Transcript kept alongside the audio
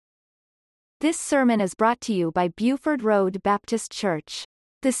This sermon is brought to you by Buford Road Baptist Church.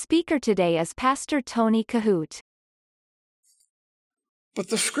 The speaker today is Pastor Tony Kohout. But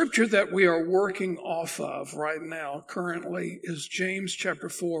the scripture that we are working off of right now currently is James chapter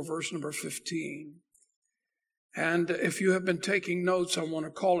 4, verse number 15. And if you have been taking notes, I want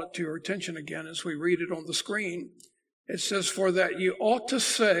to call it to your attention again as we read it on the screen. It says, "For that you ought to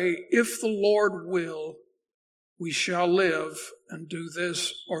say, if the Lord will, we shall live and do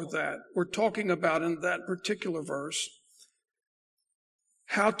this or that." We're talking about in that particular verse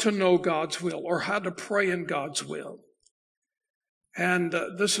how to know God's will or how to pray in God's will. And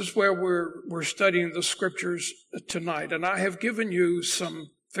this is where we're studying the scriptures tonight. And I have given you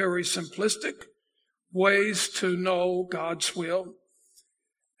some very simplistic ways to know God's will.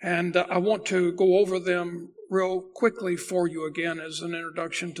 And I want to go over them real quickly for you again as an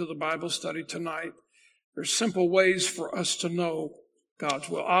introduction to the Bible study tonight. There's simple ways for us to know God's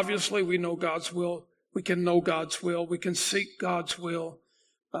will. Obviously, we know God's will. We can know God's will. We can seek God's will.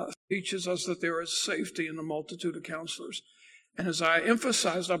 It teaches us that there is safety in the multitude of counselors. And as I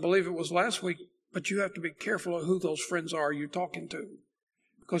emphasized, I believe it was last week, but you have to be careful of who those friends are you're talking to.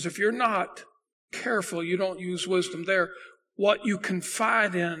 Because if you're not careful, you don't use wisdom there. What you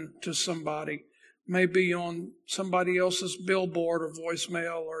confide in to somebody may be on somebody else's billboard or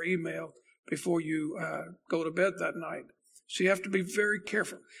voicemail or email before you go to bed that night. So you have to be very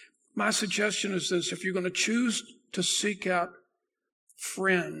careful. My suggestion is this: if you're going to choose to seek out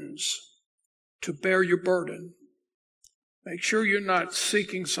friends to bear your burden, make sure you're not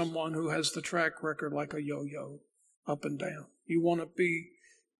seeking someone who has the track record like a yo-yo, up and down. You want to be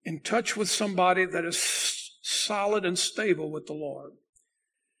in touch with somebody that is solid and stable with the Lord.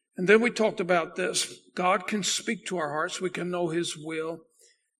 And then we talked about this. God can speak to our hearts. We can know His will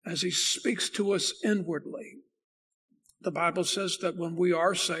as He speaks to us inwardly. The Bible says that when we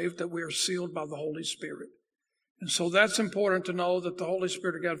are saved, that we are sealed by the Holy Spirit. And so that's important to know, that the Holy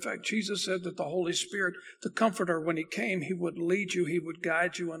Spirit of God. In fact, Jesus said that the Holy Spirit, the Comforter, when He came, He would lead you, He would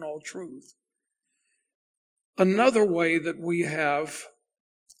guide you in all truth. Another way that we have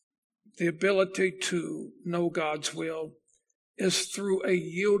the ability to know God's will is through a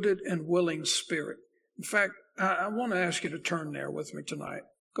yielded and willing spirit. In fact, I want to ask you to turn there with me tonight.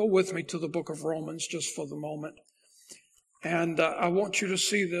 Go with me to the book of Romans just for the moment. And I want you to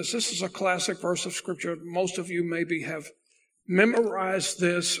see this. This is a classic verse of Scripture. Most of you maybe have memorized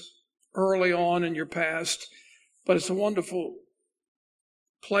this early on in your past, but it's a wonderful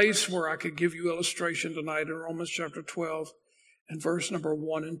place where I could give you illustration tonight in Romans chapter 12 and verse number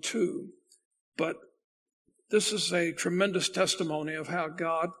 1 and 2. But this is a tremendous testimony of how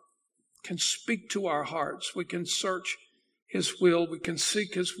God can speak to our hearts. We can search His will. We can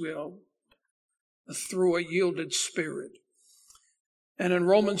seek His will through a yielded spirit. And in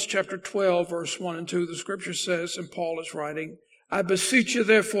Romans chapter 12, verse 1 and 2, the scripture says, and Paul is writing, "I beseech you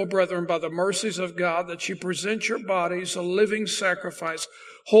therefore, brethren, by the mercies of God, that you present your bodies a living sacrifice,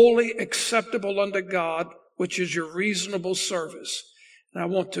 wholly acceptable unto God, which is your reasonable service." And I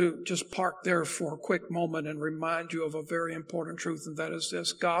want to just park there for a quick moment and remind you of a very important truth, and that is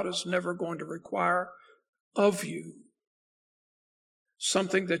this: God is never going to require of you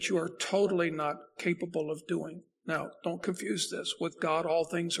something that you are totally not capable of doing. Now, don't confuse this. With God, all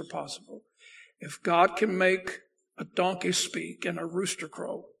things are possible. If God can make a donkey speak and a rooster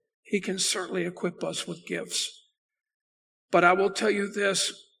crow, He can certainly equip us with gifts. But I will tell you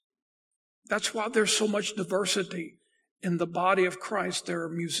this: that's why there's so much diversity in the body of Christ. There are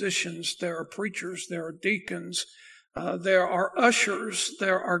musicians, there are preachers, there are deacons, there are ushers,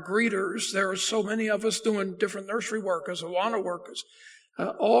 there are greeters. There are so many of us doing different nursery workers, Awana workers,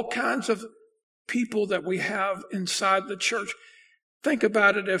 all kinds of people that we have inside the church. Think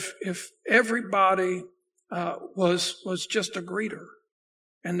about it: if everybody was just a greeter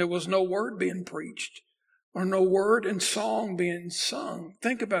and there was no word being preached or no word and song being sung.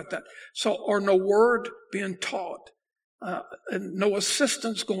 Think about that. So, or no word being taught. And no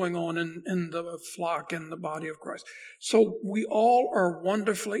assistance going on in the flock and the body of Christ. So we all are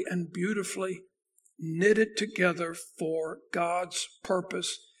wonderfully and beautifully knitted together for God's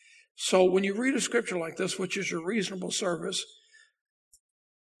purpose. So when you read a scripture like this, which is your reasonable service,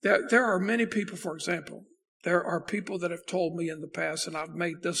 there are many people, for example, there are people that have told me in the past, and I've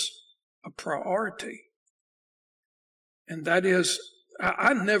made this a priority, and that is,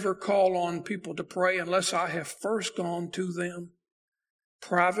 I never call on people to pray unless I have first gone to them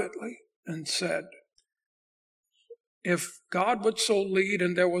privately and said, if God would so lead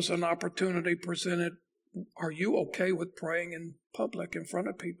and there was an opportunity presented, are you okay with praying in public in front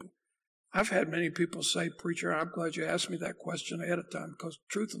of people? I've had many people say, "Preacher, I'm glad you asked me that question ahead of time," because the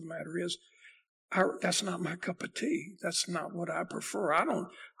truth of the matter is, That's not my cup of tea. That's not what I prefer.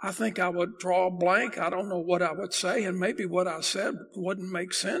 I think I would draw a blank. I don't know what I would say, and maybe what I said wouldn't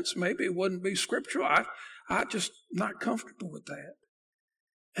make sense. Maybe it wouldn't be scriptural. I just not comfortable with that.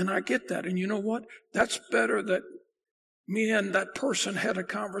 And I get that. And you know what? That's better that me and that person had a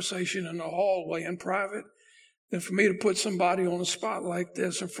conversation in the hallway in private than for me to put somebody on a spot like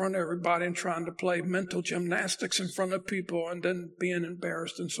this in front of everybody and trying to play mental gymnastics in front of people and then being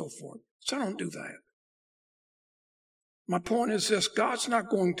embarrassed and so forth. So I don't do that. My point is this: God's not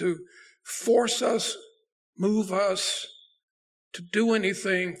going to force us, move us to do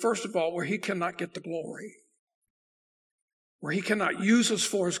anything, first of all, where he cannot get the glory, where he cannot use us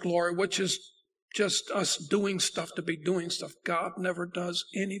for his glory, which is just us doing stuff to be doing stuff. God never does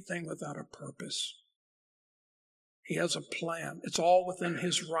anything without a purpose. He has a plan. It's all within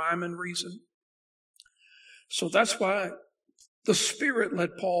his rhyme and reason. So that's why the Spirit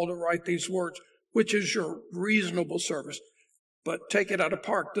led Paul to write these words, which is your reasonable service. But take it out of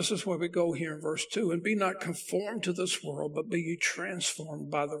part. This is where we go here in verse 2. And be not conformed to this world, but be ye transformed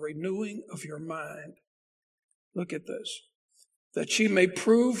by the renewing of your mind. Look at this. That ye may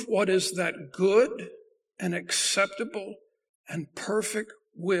prove what is that good and acceptable and perfect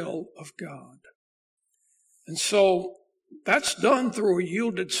will of God. And so that's done through a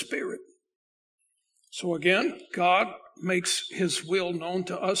yielded spirit. So again, God makes his will known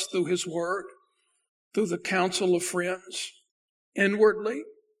to us through his word, through the counsel of friends, inwardly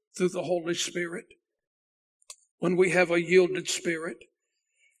through the Holy Spirit, when we have a yielded spirit.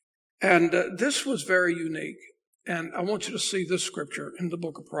 And this was very unique. And I want you to see this scripture in the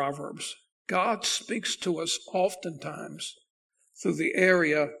book of Proverbs. God speaks to us oftentimes through the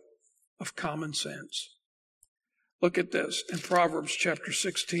area of common sense. Look at this in Proverbs chapter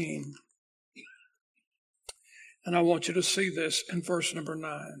 16. And I want you to see this in verse number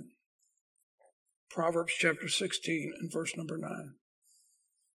 9. Proverbs chapter 16 and verse number 9.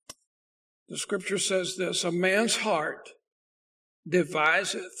 The scripture says this: a man's heart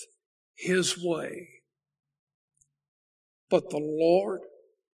deviseth his way, but the Lord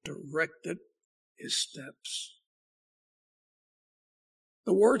directed his steps.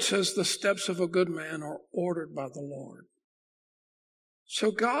 The word says the steps of a good man are ordered by the Lord.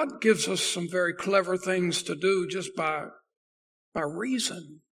 So God gives us some very clever things to do just by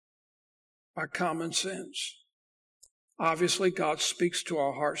reason, by common sense. Obviously, God speaks to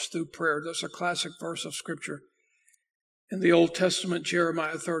our hearts through prayer. There's a classic verse of Scripture in the Old Testament,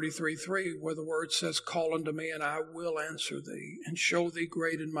 Jeremiah 33:3, where the word says, call unto me, and I will answer thee, and show thee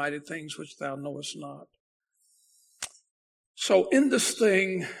great and mighty things which thou knowest not. So in this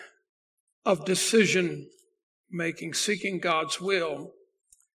thing of decision making, seeking God's will,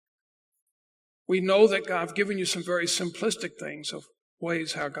 we know that I've given you some very simplistic things of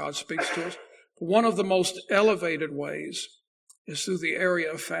ways how God speaks to us. One of the most elevated ways is through the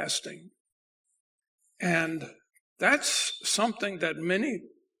area of fasting. And that's something that many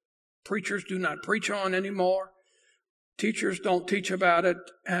preachers do not preach on anymore. Teachers don't teach about it,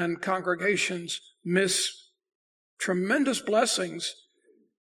 and congregations miss tremendous blessings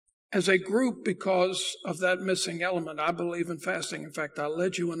as a group because of that missing element. I believe in fasting. In fact, I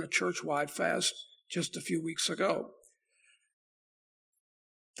led you in a church-wide fast just a few weeks ago.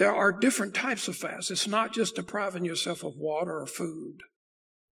 There are different types of fasts. It's not just depriving yourself of water or food.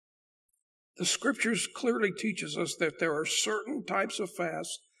 The scriptures clearly teaches us that there are certain types of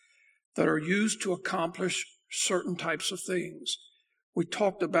fasts that are used to accomplish certain types of things. We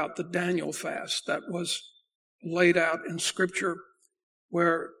talked about the Daniel fast that was laid out in Scripture,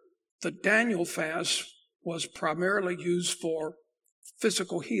 where the Daniel fast was primarily used for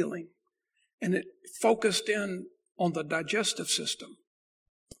physical healing, and it focused in on the digestive system.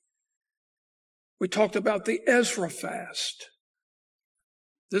 We talked about the Ezra fast.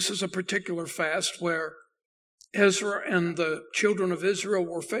 This is a particular fast where Ezra and the children of Israel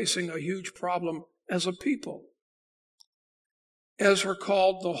were facing a huge problem as a people. Ezra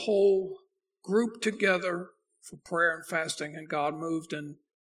called the whole group together for prayer and fasting, and God moved in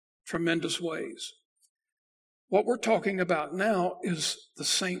tremendous ways. What we're talking about now is the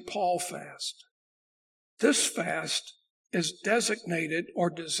St. Paul fast. This fast is designated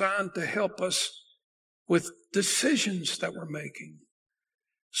or designed to help us with decisions that we're making.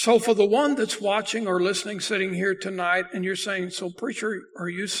 So for the one that's watching or listening, sitting here tonight, and you're saying, so preacher, are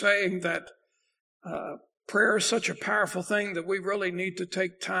you saying that prayer is such a powerful thing that we really need to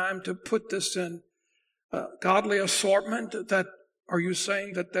take time to put this in godly assortment? That are you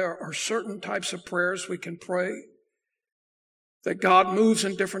saying that there are certain types of prayers we can pray, that God moves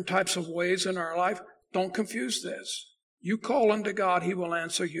in different types of ways in our life? Don't confuse this. You call unto God, he will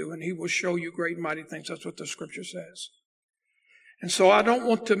answer you, and he will show you great and mighty things. That's what the scripture says. And so I don't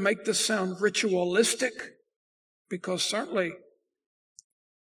want to make this sound ritualistic, because certainly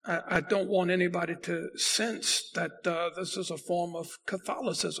I don't want anybody to sense that this is a form of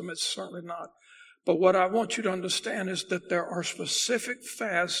Catholicism. It's certainly not. But what I want you to understand is that there are specific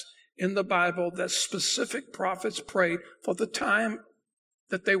fasts in the Bible that specific prophets prayed for the time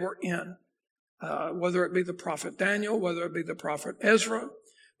that they were in, whether it be the prophet Daniel, whether it be the prophet Ezra.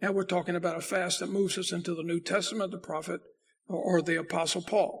 Now we're talking about a fast that moves us into the New Testament, the prophet or the apostle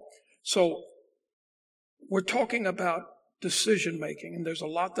Paul. So we're talking about decision making, and there's a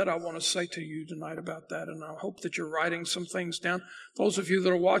lot that I want to say to you tonight about that, and I hope that you're writing some things down. Those of you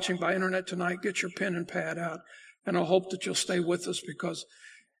that are watching by internet tonight, get your pen and pad out, and I hope that you'll stay with us, because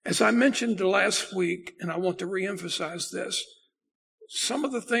as I mentioned last week, and I want to reemphasize this, some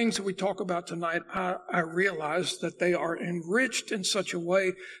of the things that we talk about tonight, I realize that they are enriched in such a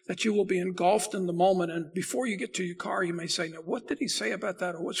way that you will be engulfed in the moment, and before you get to your car, you may say, now what did he say about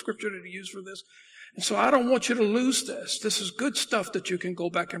that, or what scripture did he use for this? And so I don't want you to lose this. This is good stuff that you can go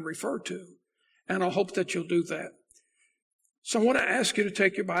back and refer to. And I hope that you'll do that. So I want to ask you to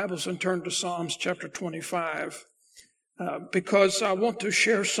take your Bibles and turn to Psalms chapter 25. Because I want to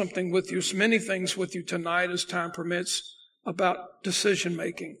share something with you, many things with you tonight as time permits, about decision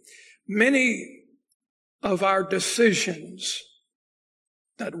making. Many of our decisions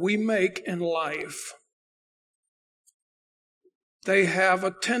that we make in life, they have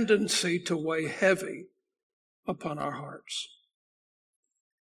a tendency to weigh heavy upon our hearts.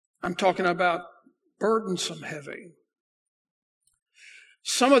 I'm talking about burdensome heavy.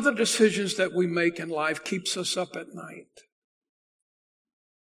 Some of the decisions that we make in life keeps us up at night.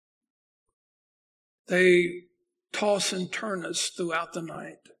 They toss and turn us throughout the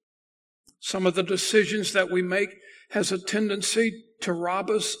night. Some of the decisions that we make has a tendency to rob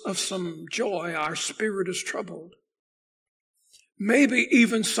us of some joy. Our spirit is troubled. Maybe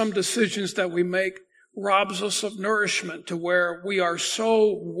even some decisions that we make robs us of nourishment, to where we are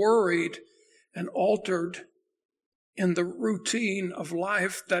so worried and altered in the routine of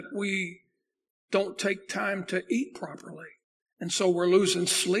life that we don't take time to eat properly. And so we're losing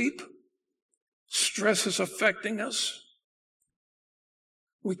sleep. Stress is affecting us.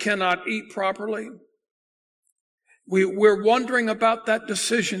 We cannot eat properly. We're wondering about that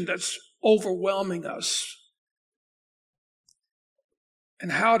decision that's overwhelming us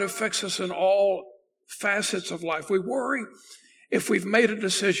and how it affects us in all facets of life. We worry. If we've made a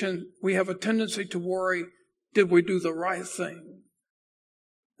decision, we have a tendency to worry, did we do the right thing?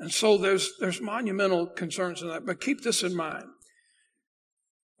 And so there's monumental concerns in that. But keep this in mind.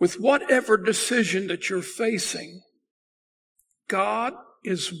 With whatever decision that you're facing, God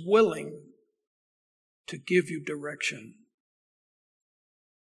is willing to give you direction.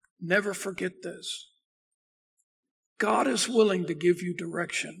 Never forget this. God is willing to give you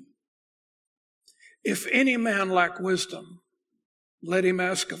direction. If any man lack wisdom, let him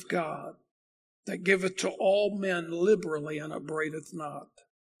ask of God, that giveth to all men liberally and upbraideth not.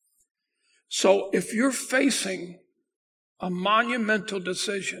 So if you're facing a monumental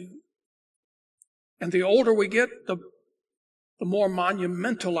decision, and the older we get, the more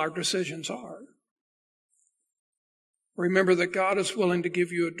monumental our decisions are, remember that God is willing to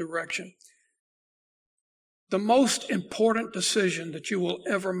give you a direction. The most important decision that you will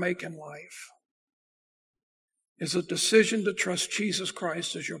ever make in life is a decision to trust Jesus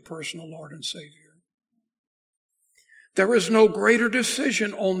Christ as your personal Lord and Savior. There is no greater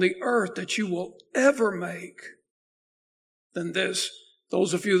decision on the earth that you will ever make than this.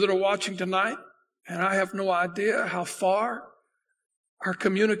 Those of you that are watching tonight, and I have no idea how far our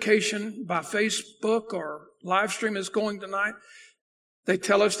communication by Facebook or live stream is going tonight. They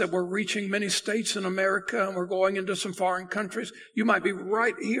tell us that we're reaching many states in America and we're going into some foreign countries. You might be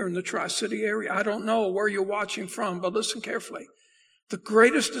right here in the Tri-City area. I don't know where you're watching from, but listen carefully. The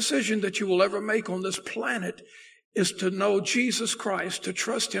greatest decision that you will ever make on this planet is to know Jesus Christ, to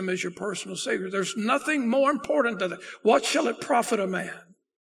trust him as your personal Savior. There's nothing more important than that. What shall it profit a man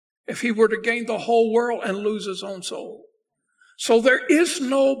if he were to gain the whole world and lose his own soul? So there is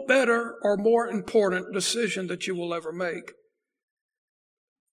no better or more important decision that you will ever make.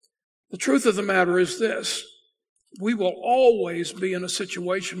 The truth of the matter is this: we will always be in a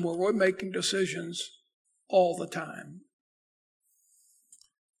situation where we're making decisions all the time.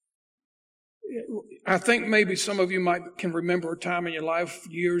 I think maybe some of you can remember a time in your life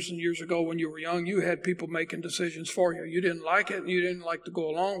years and years ago when you were young, you had people making decisions for you. You didn't like it and you didn't like to go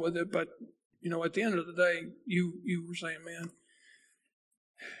along with it, but at the end of the day, you were saying, man,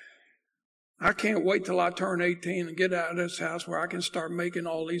 I can't wait till I turn 18 and get out of this house where I can start making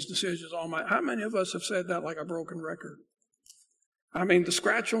all these decisions on my. How many of us have said that like a broken record? I mean, the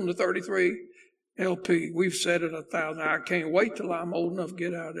scratch on the 33 LP, we've said it 1,000. I can't wait till I'm old enough to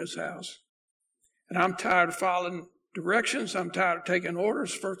get out of this house. And I'm tired of following directions. I'm tired of taking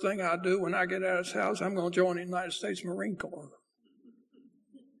orders. First thing I do when I get out of this house, I'm going to join the United States Marine Corps.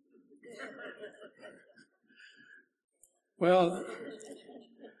 Well,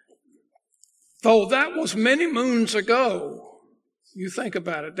 though that was many moons ago, you think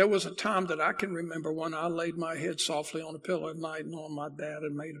about it, there was a time that I can remember when I laid my head softly on a pillow at night knowing my dad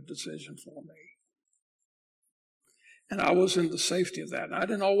had made a decision for me. And I was in the safety of that. And I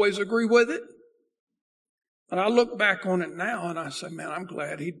didn't always agree with it. But I look back on it now and I say, man, I'm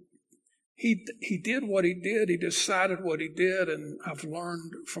glad he did what he did. He decided what he did, and I've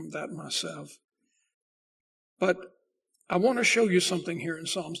learned from that myself. But I want to show you something here in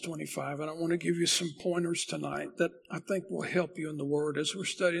Psalms 25, and I want to give you some pointers tonight that I think will help you in the Word as we're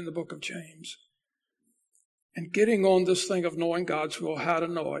studying the book of James. And getting on this thing of knowing God's will, how to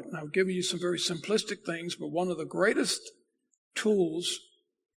know it. And I've given you some very simplistic things, but one of the greatest tools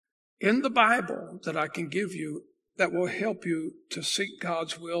in the Bible that I can give you that will help you to seek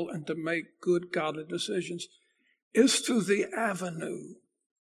God's will and to make good, godly decisions is through the avenue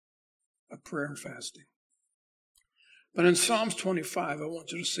of prayer and fasting. But in Psalms 25, I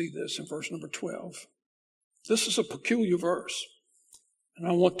want you to see this in verse number 12. This is a peculiar verse, and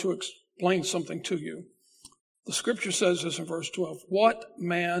I want to explain something to you. The scripture says this in verse 12, "What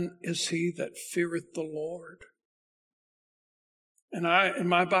man is he that feareth the Lord?" And in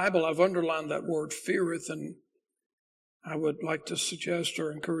my Bible, I've underlined that word feareth, and I would like to suggest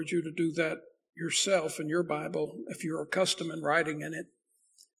or encourage you to do that yourself in your Bible if you're accustomed in writing in it.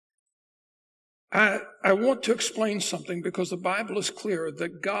 I want to explain something because the Bible is clear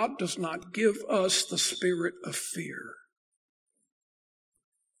that God does not give us the spirit of fear.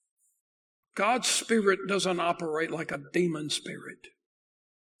 God's spirit doesn't operate like a demon spirit.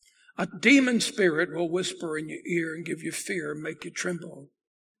 A demon spirit will whisper in your ear and give you fear, make you tremble,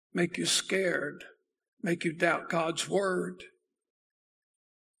 make you scared, make you doubt God's word.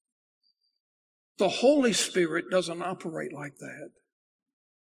 The Holy Spirit doesn't operate like that.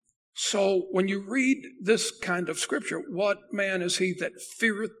 So when you read this kind of scripture, what man is he that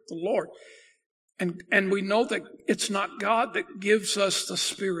feareth the Lord? And we know that it's not God that gives us the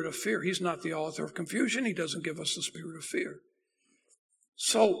spirit of fear. He's not the author of confusion. He doesn't give us the spirit of fear.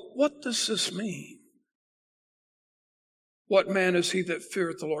 So what does this mean? What man is he that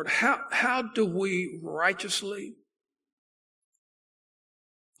feareth the Lord? How do we righteously,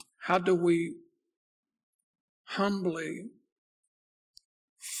 how do we humbly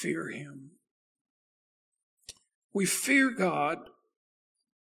fear him? We fear God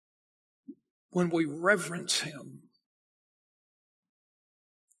when we reverence him,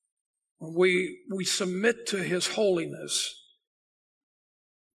 when we submit to his holiness.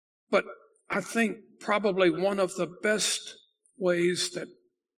 But I think probably one of the best ways that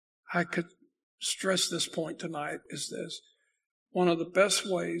I could stress this point tonight is this. One of the best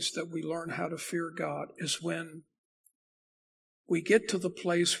ways that we learn how to fear God is when we get to the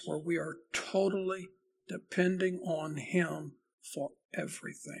place where we are totally depending on him for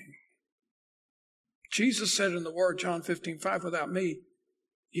everything. Jesus said in the word, John 15:5, "Without me,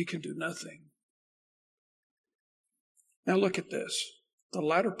 you can do nothing." Now look at this, the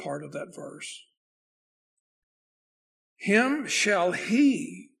latter part of that verse. "Him shall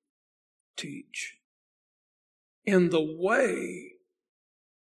he teach in the way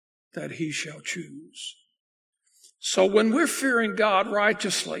that he shall choose." So when we're fearing God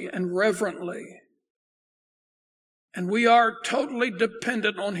righteously and reverently, and we are totally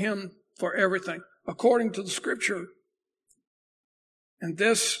dependent on him for everything, according to the scripture, and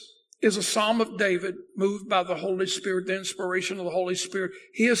this is a psalm of David, moved by the Holy Spirit, the inspiration of the Holy Spirit.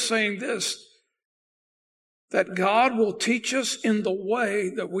 He is saying this, that God will teach us in the way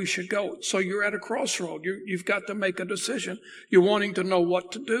that we should go. So you're at a crossroad. You've got to make a decision. You're wanting to know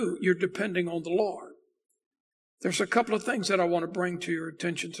what to do. You're depending on the Lord. There's a couple of things that I want to bring to your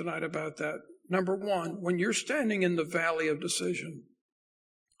attention tonight about that. Number one, when you're standing in the valley of decision,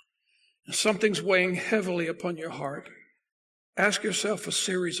 and something's weighing heavily upon your heart, ask yourself a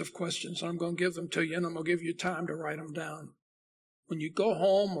series of questions. I'm going to give them to you, and I'm going to give you time to write them down. When you go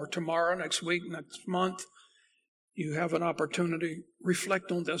home, or tomorrow, next week, next month, you have an opportunity,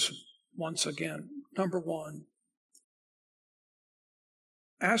 reflect on this once again. Number one,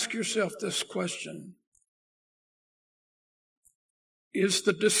 ask yourself this question. Is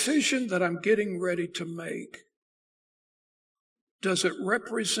the decision that I'm getting ready to make does it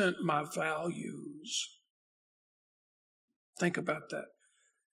represent my values? Think about that.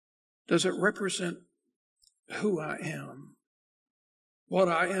 Does it represent who I am? What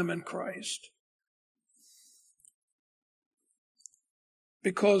I am in Christ?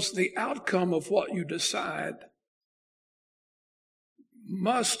 Because the outcome of what you decide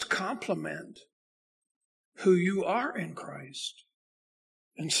must complement who you are in Christ.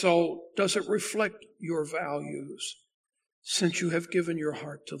 And so, does it reflect your values since you have given your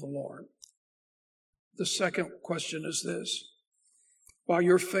heart to the Lord? The second question is this. While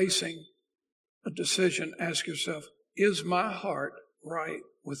you're facing a decision, ask yourself, is my heart right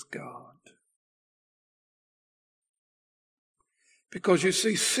with God? Because you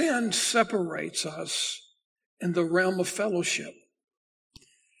see, sin separates us in the realm of fellowship.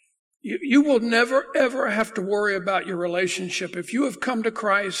 You will never, ever have to worry about your relationship. If you have come to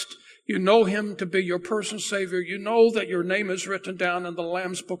Christ, you know Him to be your personal Savior. You know that your name is written down in the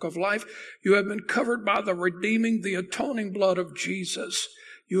Lamb's Book of Life. You have been covered by the redeeming, the atoning blood of Jesus.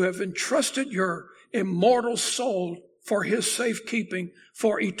 You have entrusted your immortal soul for His safekeeping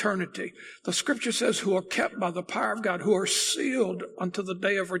for eternity. The Scripture says, who are kept by the power of God, who are sealed unto the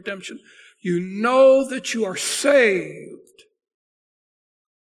day of redemption. You know that you are saved.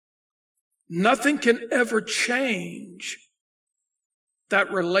 Nothing can ever change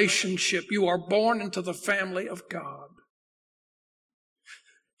that relationship. You are born into the family of God.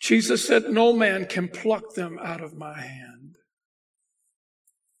 Jesus said, no man can pluck them out of my hand.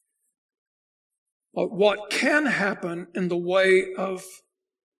 But what can happen in the way of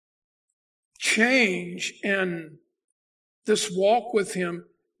change in this walk with Him,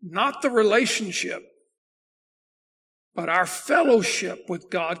 not the relationship, but our fellowship with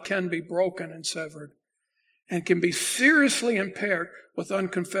God can be broken and severed and can be seriously impaired with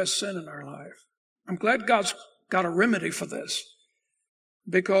unconfessed sin in our life. I'm glad God's got a remedy for this,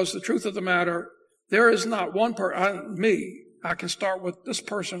 because the truth of the matter, there is not one person, I can start with this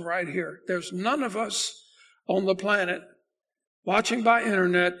person right here. There's none of us on the planet watching by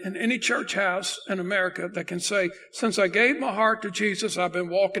internet in any church house in America that can say, since I gave my heart to Jesus, I've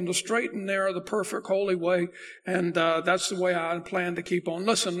been walking the straight and narrow, the perfect, holy way, and that's the way I plan to keep on.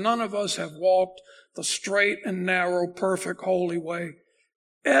 Listen, none of us have walked the straight and narrow, perfect, holy way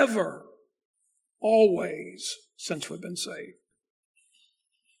ever, always, since we've been saved.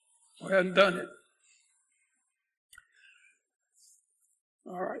 We hadn't done it.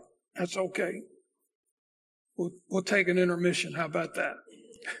 All right, that's okay. We'll take an intermission. How about that?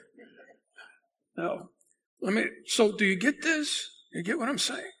 No. So do you get this? You get what I'm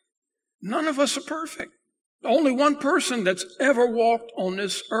saying? None of us are perfect. Only one person that's ever walked on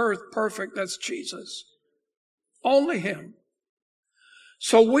this earth perfect, that's Jesus. Only Him.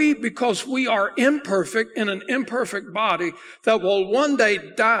 So because we are imperfect in an imperfect body that will one day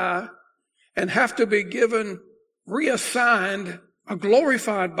die and have to be given, reassigned a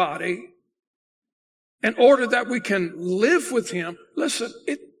glorified body, in order that we can live with Him. Listen,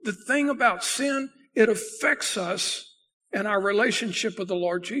 the thing about sin, it affects us and our relationship with the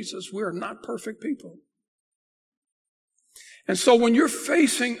Lord Jesus. We are not perfect people. And so when you're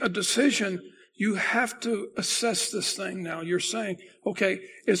facing a decision, you have to assess this thing now. You're saying, okay,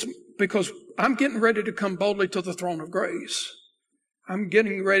 it's because I'm getting ready to come boldly to the throne of grace. I'm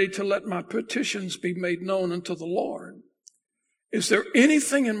getting ready to let my petitions be made known unto the Lord. Is there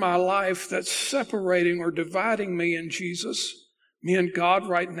anything in my life that's separating or dividing me and Jesus, me and God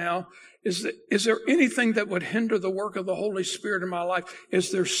right now? Is there anything that would hinder the work of the Holy Spirit in my life?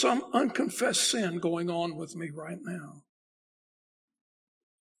 Is there some unconfessed sin going on with me right now?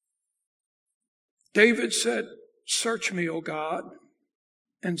 David said, search me, O God,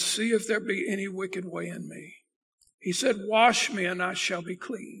 and see if there be any wicked way in me. He said, wash me and I shall be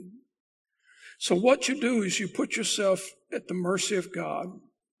clean. So what you do is you put yourself at the mercy of God.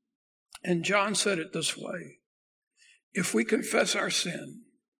 And John said it this way. If we confess our sin,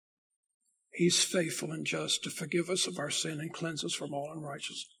 He's faithful and just to forgive us of our sin and cleanse us from all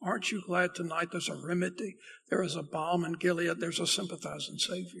unrighteousness. Aren't you glad tonight there's a remedy? There is a balm in Gilead. There's a sympathizing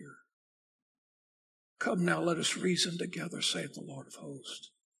Savior. Come now, let us reason together, saith the Lord of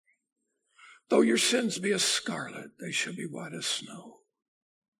hosts. Though your sins be as scarlet, they shall be white as snow.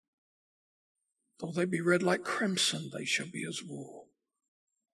 Though they be red like crimson, they shall be as wool.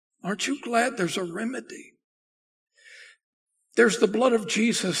 Aren't you glad there's a remedy? There's the blood of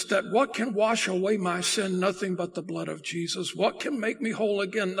Jesus, that what can wash away my sin? Nothing but the blood of Jesus. What can make me whole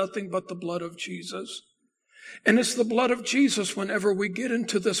again? Nothing but the blood of Jesus. And it's the blood of Jesus whenever we get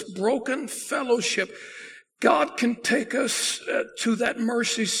into this broken fellowship. God can take us to that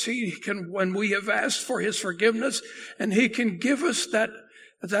mercy seat. He can, when we have asked for His forgiveness, and He can give us that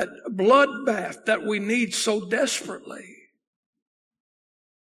blood bath that we need so desperately.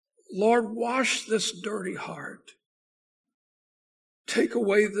 Lord, wash this dirty heart. Take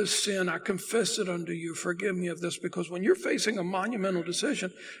away this sin. I confess it unto you. Forgive me of this. Because when you're facing a monumental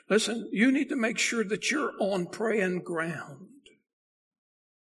decision, listen, you need to make sure that you're on praying ground.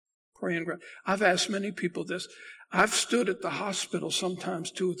 Praying ground. I've asked many people this. I've stood at the hospital sometimes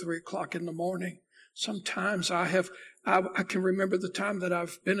 2 or 3 o'clock in the morning. Sometimes I can remember the time that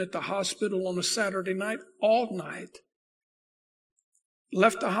I've been at the hospital on a Saturday night, all night.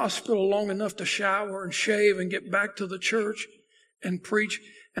 Left the hospital long enough to shower and shave and get back to the church and preach.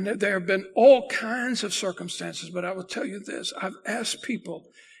 And there have been all kinds of circumstances, but I will tell you this. I've asked people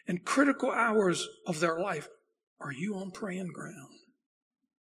in critical hours of their life, are you on praying ground?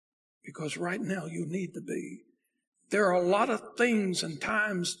 Because right now you need to be. There are a lot of things and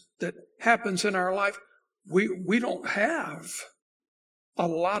times that happens in our life. We don't have a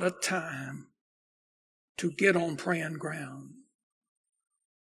lot of time to get on praying ground.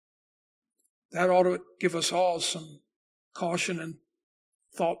 That ought to give us all some caution and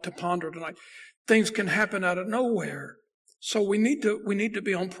thought to ponder tonight. Things can happen out of nowhere. So we need to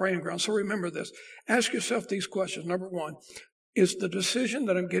be on praying ground. So remember this. Ask yourself these questions. Number one, is the decision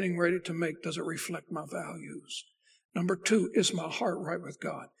that I'm getting ready to make, does it reflect my values? Number two, is my heart right with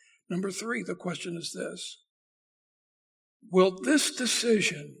God? Number three, the question is this. Will this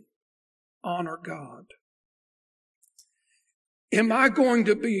decision honor God? Am I going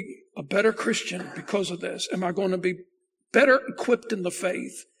to be a better Christian because of this? Am I going to be better equipped in the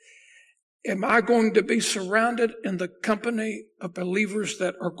faith? Am I going to be surrounded in the company of believers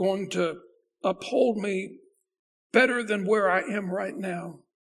that are going to uphold me better than where I am right now?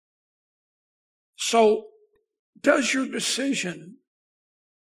 So, does your decision,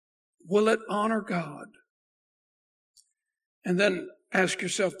 will it honor God? And then ask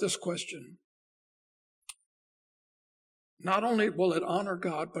yourself this question. Not only will it honor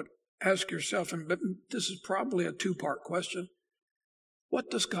God, but ask yourself, and this is probably a two-part question,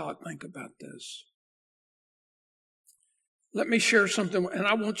 what does God think about this? Let me share something, and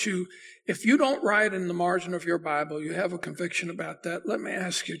I want you, if you don't write in the margin of your Bible, you have a conviction about that, let me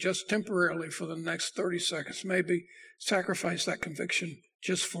ask you just temporarily for the next 30 seconds, maybe sacrifice that conviction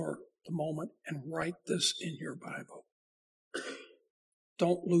just for the moment and write this in your Bible.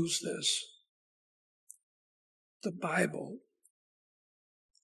 Don't lose this. The Bible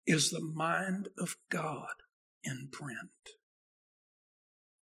is the mind of God in print.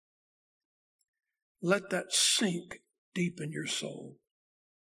 Let that sink deep in your soul.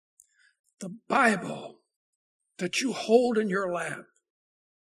 The Bible that you hold in your lap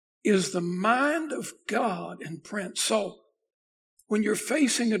is the mind of God in print. So when you're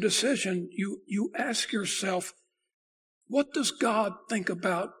facing a decision, you ask yourself, what does God think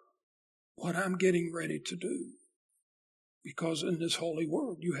about what I'm getting ready to do? Because in this holy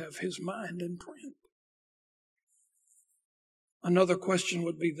word, you have His mind in print. Another question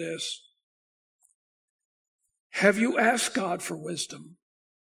would be this. Have you asked God for wisdom?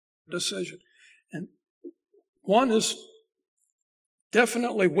 Decision. And one is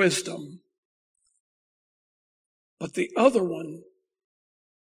definitely wisdom. But the other one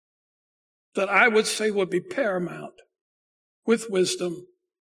that I would say would be paramount with wisdom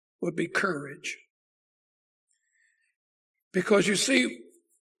would be courage. Because you see,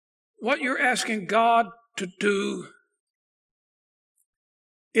 what you're asking God to do,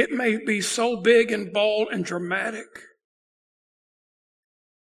 it may be so big and bold and dramatic.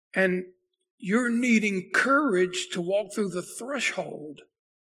 And you're needing courage to walk through the threshold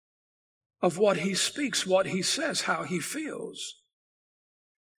of what He speaks, what He says, how He feels.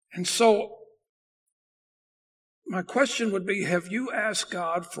 And so, my question would be, have you asked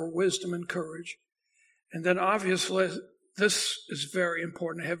God for wisdom and courage? And then obviously, this is very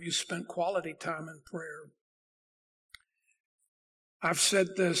important. Have you spent quality time in prayer? I've said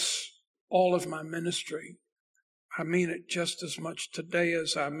this all of my ministry. I mean it just as much today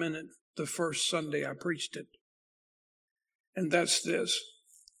as I meant it the first Sunday I preached it. And that's this.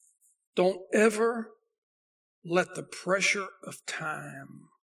 Don't ever let the pressure of time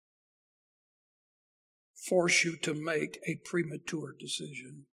force you to make a premature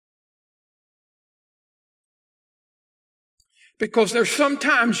decision. Because there's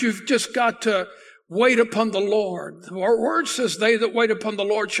sometimes you've just got to wait upon the Lord. The word says, they that wait upon the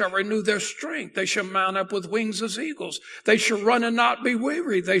Lord shall renew their strength. They shall mount up with wings as eagles. They shall run and not be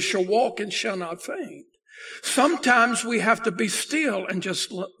weary. They shall walk and shall not faint. Sometimes we have to be still and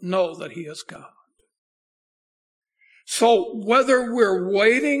just know that He is God. So whether we're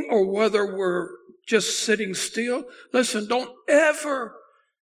waiting or whether we're just sitting still, listen, don't ever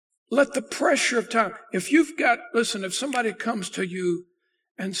let the pressure of time. If somebody comes to you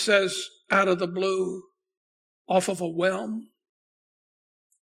and says out of the blue, off of a whim,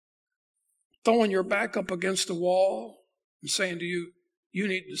 throwing your back up against the wall and saying to you, you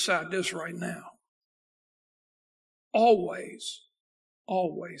need to decide this right now. Always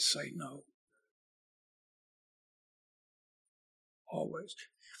say no. Always.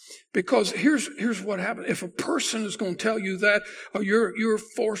 Because here's what happens. If a person is going to tell you that, or you're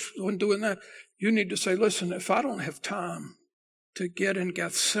forced on doing that, you need to say, listen, if I don't have time to get in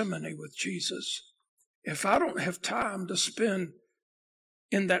Gethsemane with Jesus, if I don't have time to spend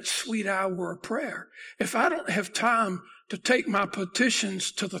in that sweet hour of prayer, if I don't have time to take my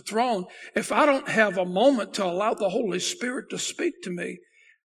petitions to the throne, if I don't have a moment to allow the Holy Spirit to speak to me,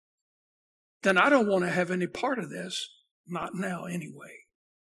 then I don't want to have any part of this. Not now anyway.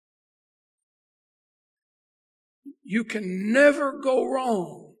 You can never go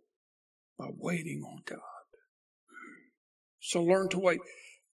wrong by waiting on God. So learn to wait.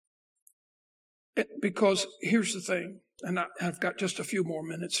 Because here's the thing, and I've got just a few more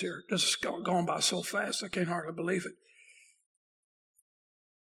minutes here. This has gone by so fast, I can't hardly believe it.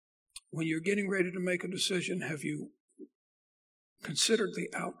 When you're getting ready to make a decision, have you considered the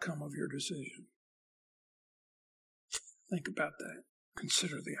outcome of your decision? Think about that.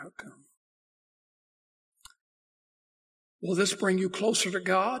 Consider the outcome. Will this bring you closer to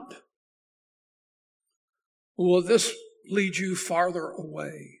God? Or will this lead you farther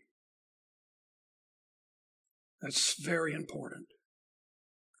away? That's very important.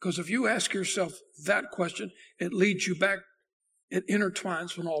 Because if you ask yourself that question, it leads you back, it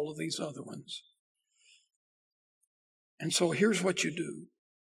intertwines with all of these other ones. And so here's what you do.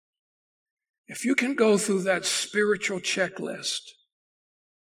 If you can go through that spiritual checklist,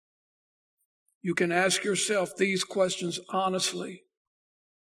 you can ask yourself these questions honestly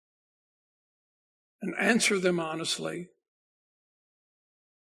and answer them honestly.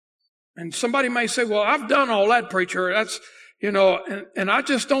 And somebody may say, well, I've done all that, preacher. That's, and I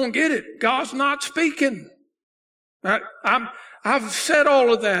just don't get it. God's not speaking. I've said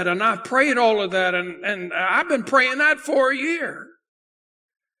all of that and I've prayed all of that and I've been praying that for a year.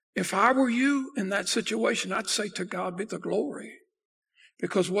 If I were you in that situation, I'd say to God be the glory.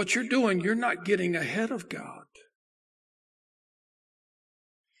 Because what you're doing, you're not getting ahead of God.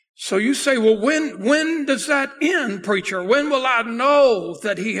 So you say, well, when does that end, preacher? When will I know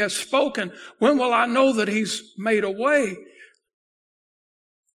that he has spoken? When will I know that he's made a way?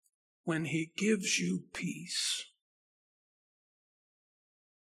 When he gives you peace.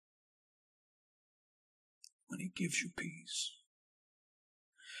 When he gives you peace.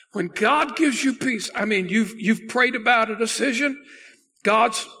 When God gives you peace, you've prayed about a decision.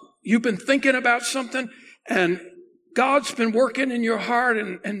 You've been thinking about something and God's been working in your heart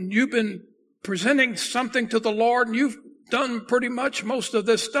and you've been presenting something to the Lord and you've done pretty much most of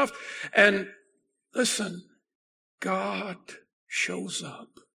this stuff. And listen, God shows up.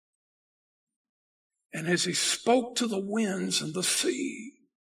 And as he spoke to the winds and the sea,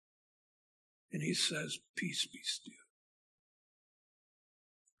 and he says, peace be still.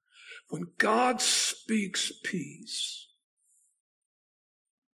 When God speaks peace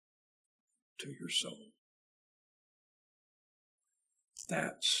to your soul,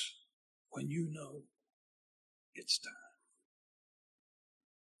 that's when you know it's time.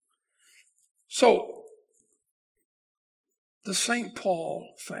 So, the St.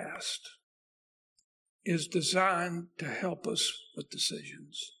 Paul fast is designed to help us with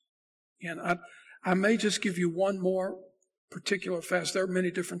decisions. And I may just give you one more particular fast. There are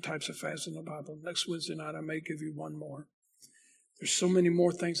many different types of fasts in the Bible. Next Wednesday night, I may give you one more. There's so many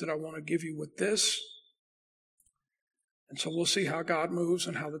more things that I want to give you with this. And so we'll see how God moves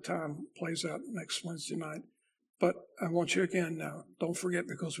and how the time plays out next Wednesday night. But I want you again now, don't forget,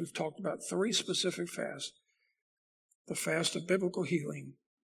 because we've talked about 3 specific fasts. The fast of biblical healing,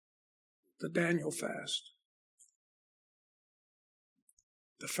 the Daniel fast,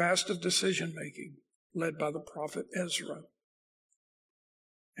 the fast of decision making led by the prophet Ezra.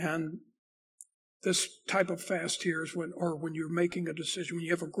 And this type of fast here is when you're making a decision, when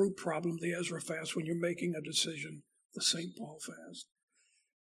you have a group problem, the Ezra fast, when you're making a decision, the St. Paul fast.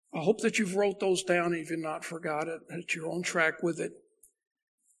 I hope that you've wrote those down, if you've not forgot it, that you're on track with it.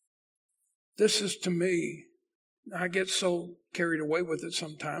 This is, to me, I get so carried away with it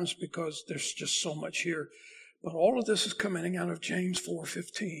sometimes because there's just so much here. But all of this is coming out of James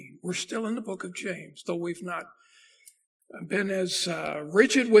 4:15. We're still in the book of James, though we've not been as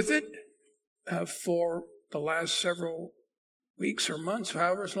rigid with it for the last several weeks or months,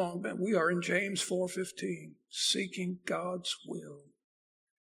 however long, we are in James 4:15, seeking God's will.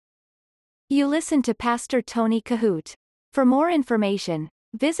 You listen to Pastor Tony Kohout. For more information,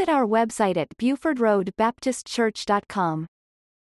 visit our website at BufordRoadBaptistChurch.com.